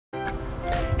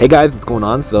Hey guys, what's going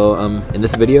on? So in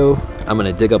this video I'm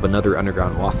gonna dig up another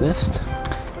underground wasp nest,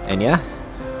 and yeah,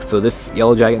 so this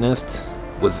yellow jacket nest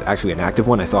was actually an active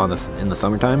one I saw in the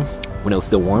summertime when it was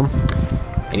still warm,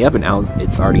 and yep, and now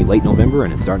it's already late November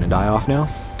and it's starting to die off now,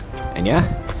 and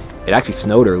yeah, it actually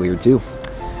snowed earlier too.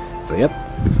 So yep,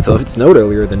 so if it snowed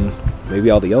earlier, then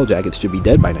maybe all the yellow jackets should be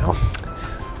dead by now.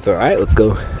 So alright, let's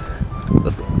go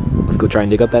try and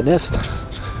dig up that nest,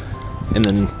 and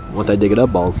then once I dig it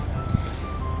up,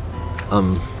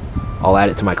 I'll add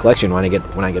it to my collection when I get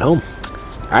home.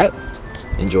 Alright,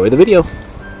 enjoy the video.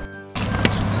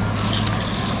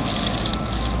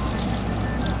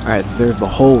 Alright, so there's the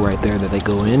hole right there that they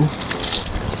go in.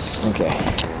 Okay.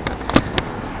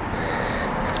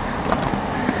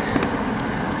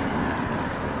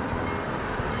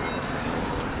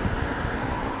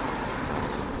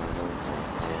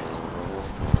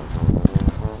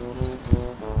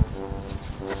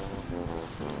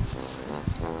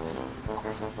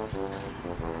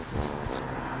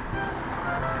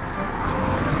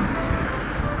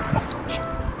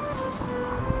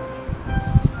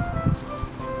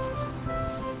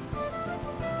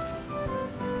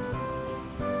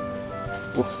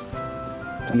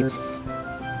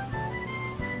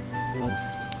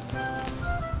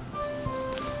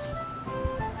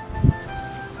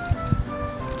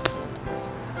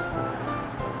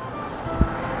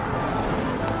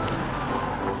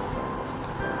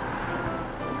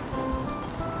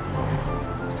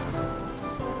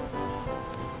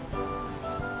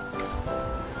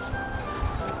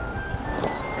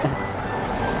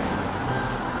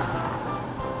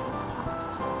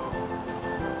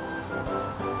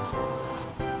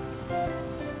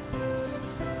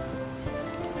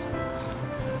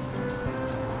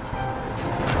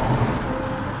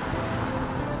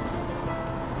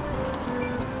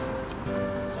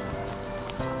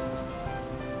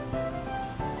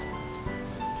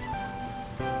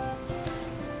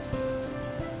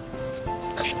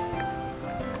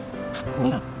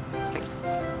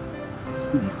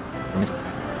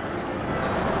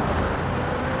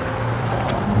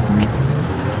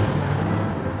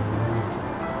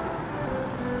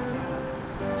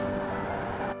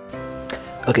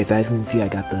 Okay, so as you can see, I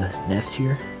got the nest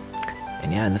here,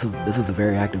 and yeah, and this is a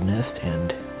very active nest,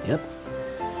 and yep,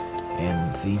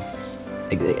 and see,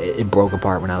 it broke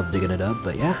apart when I was digging it up,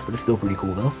 but yeah, but it's still pretty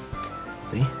cool though.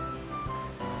 See.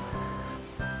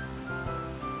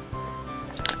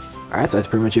 Alright, so that's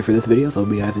pretty much it for this video, so I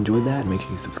hope you guys enjoyed that, and make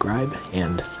sure you subscribe,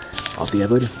 and I'll see you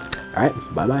guys later. Alright,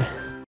 bye bye.